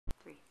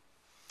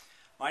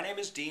My name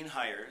is Dean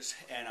Hyers,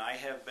 and I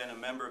have been a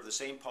member of the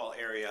St. Paul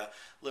area,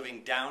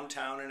 living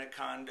downtown in a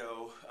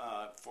condo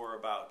for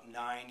about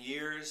 9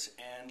 years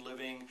and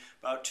living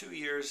about 2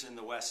 years in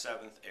the West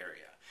 7th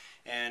area.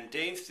 And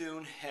Dave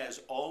Thune has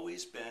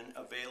always been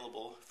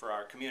available for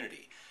our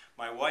community.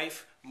 My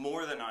wife,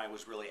 more than I,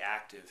 was really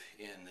active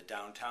in the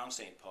downtown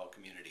St. Paul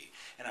community,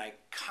 and I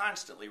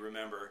constantly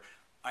remember,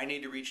 I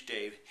need to reach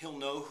Dave, he'll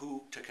know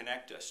who to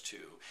connect us to.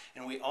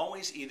 And we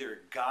always either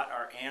got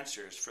our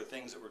answers for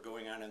things that were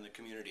going on in the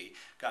community,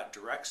 got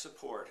direct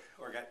support,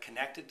 or got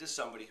connected to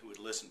somebody who would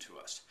listen to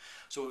us.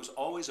 So it was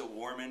always a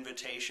warm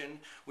invitation.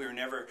 We were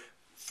never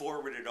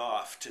forwarded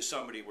off to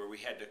somebody where we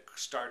had to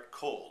start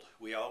cold.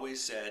 We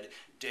always said,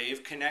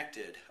 Dave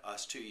connected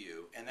us to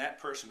you, and that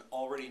person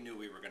already knew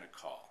we were going to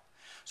call.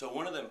 So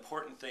one of the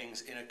important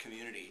things in a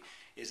community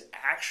is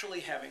actually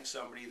having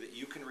somebody that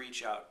you can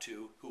reach out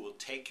to who will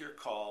take your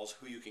calls,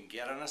 who you can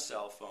get on a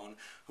cell phone,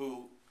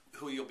 who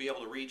you'll be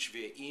able to reach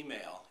via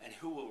email, and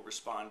who will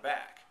respond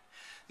back.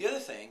 The other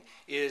thing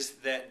is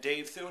that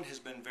Dave Thune has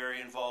been very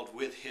involved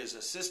with his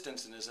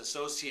assistants and his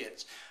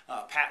associates.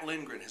 Pat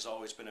Lindgren has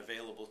always been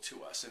available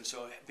to us, and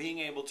so being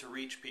able to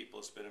reach people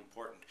has been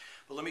important.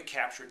 But let me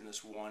capture it in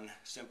this one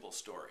simple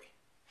story.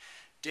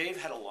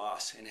 Dave had a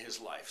loss in his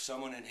life.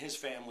 Someone in his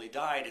family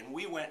died, and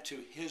we went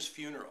to his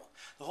funeral.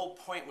 The whole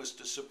point was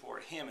to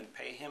support him and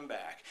pay him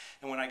back.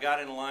 And when I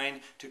got in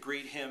line to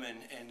greet him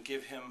and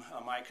give him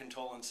my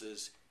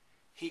condolences,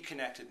 he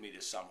connected me to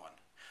someone.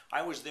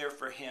 I was there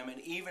for him,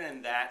 and even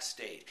in that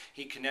state,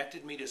 he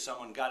connected me to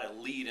someone, got a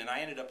lead, and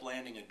I ended up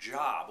landing a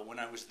job when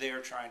I was there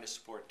trying to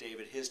support Dave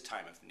at his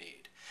time of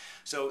need.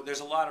 So there's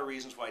a lot of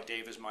reasons why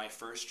Dave is my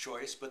first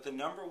choice, but the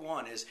number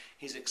one is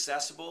he's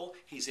accessible,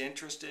 he's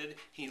interested,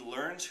 he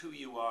learns who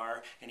you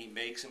are, and he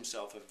makes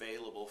himself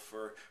available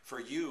for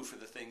you, for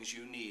the things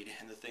you need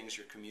and the things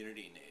your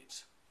community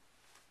needs.